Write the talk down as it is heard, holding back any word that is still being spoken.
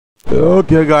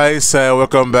Okay, guys,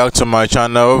 welcome back to my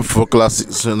channel for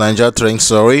classic Niger Train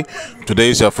Story.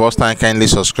 Today is your first time. Kindly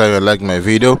subscribe and like my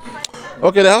video.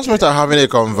 Okay, the housemates are having a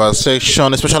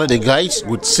conversation, especially the guys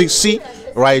with Ceec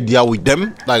right there with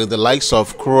them, like the likes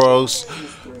of Cross,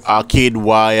 Arcade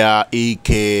Wire,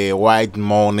 EK, White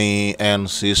Money, and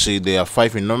CC. They are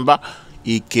 5 in number.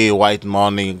 EK, White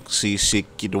Money, CC,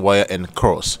 Kid Wire, and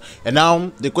Cross. And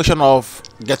now the question of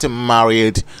getting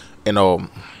married,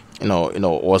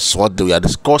 was what we are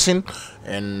discussing.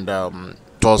 And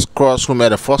it was Cross who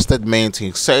made the first statement.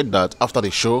 He said that after the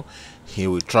show, he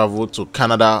will travel to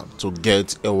Canada to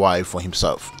get a wife for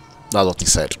himself. That's what he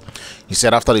said. He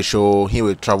said after the show, he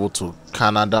will travel to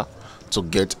Canada to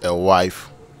get a wife,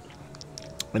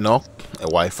 a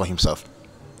wife for himself.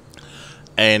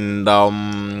 And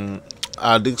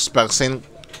this person,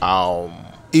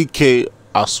 EK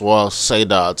as well, said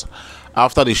that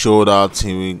after the show that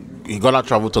he gonna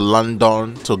travel to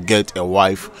London to get a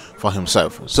wife for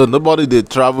himself. So nobody they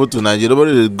travel to Nigeria,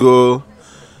 nobody they go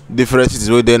different cities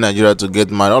where they in Nigeria to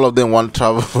get married. All of them want to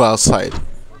travel outside,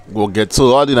 go get.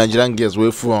 So all the Nigerian girls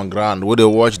wait for on ground where they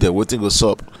watch their waiting go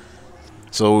up.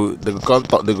 So they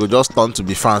go just turn to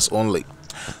be fans only.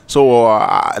 So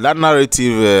that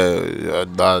narrative,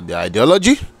 the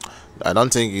ideology, I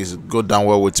don't think is go down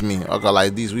well with me. Okay,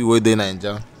 like this, we wait in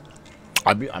Nigeria.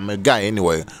 I'm a guy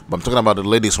anyway, but I'm talking about the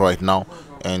ladies right now.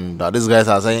 And these guys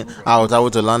are saying, I will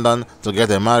travel to London to get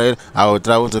married. I will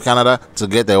travel to Canada to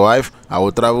get a wife. I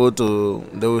will travel to.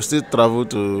 They will still travel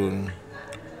to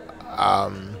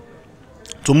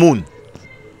Moon.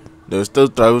 They will still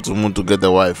travel to Moon to get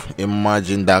a wife.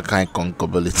 Imagine that kind of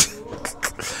concubinity.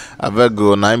 I better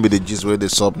go. Now be the gist where they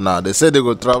stop now. They say they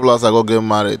go travel outside, go get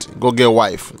married, go get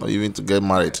wife, not even to get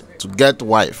married, to get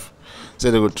wife. Say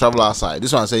they go travel outside.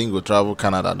 This one saying go travel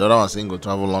Canada. The other one saying go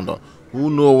travel London. Who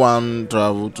know one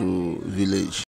travel to village?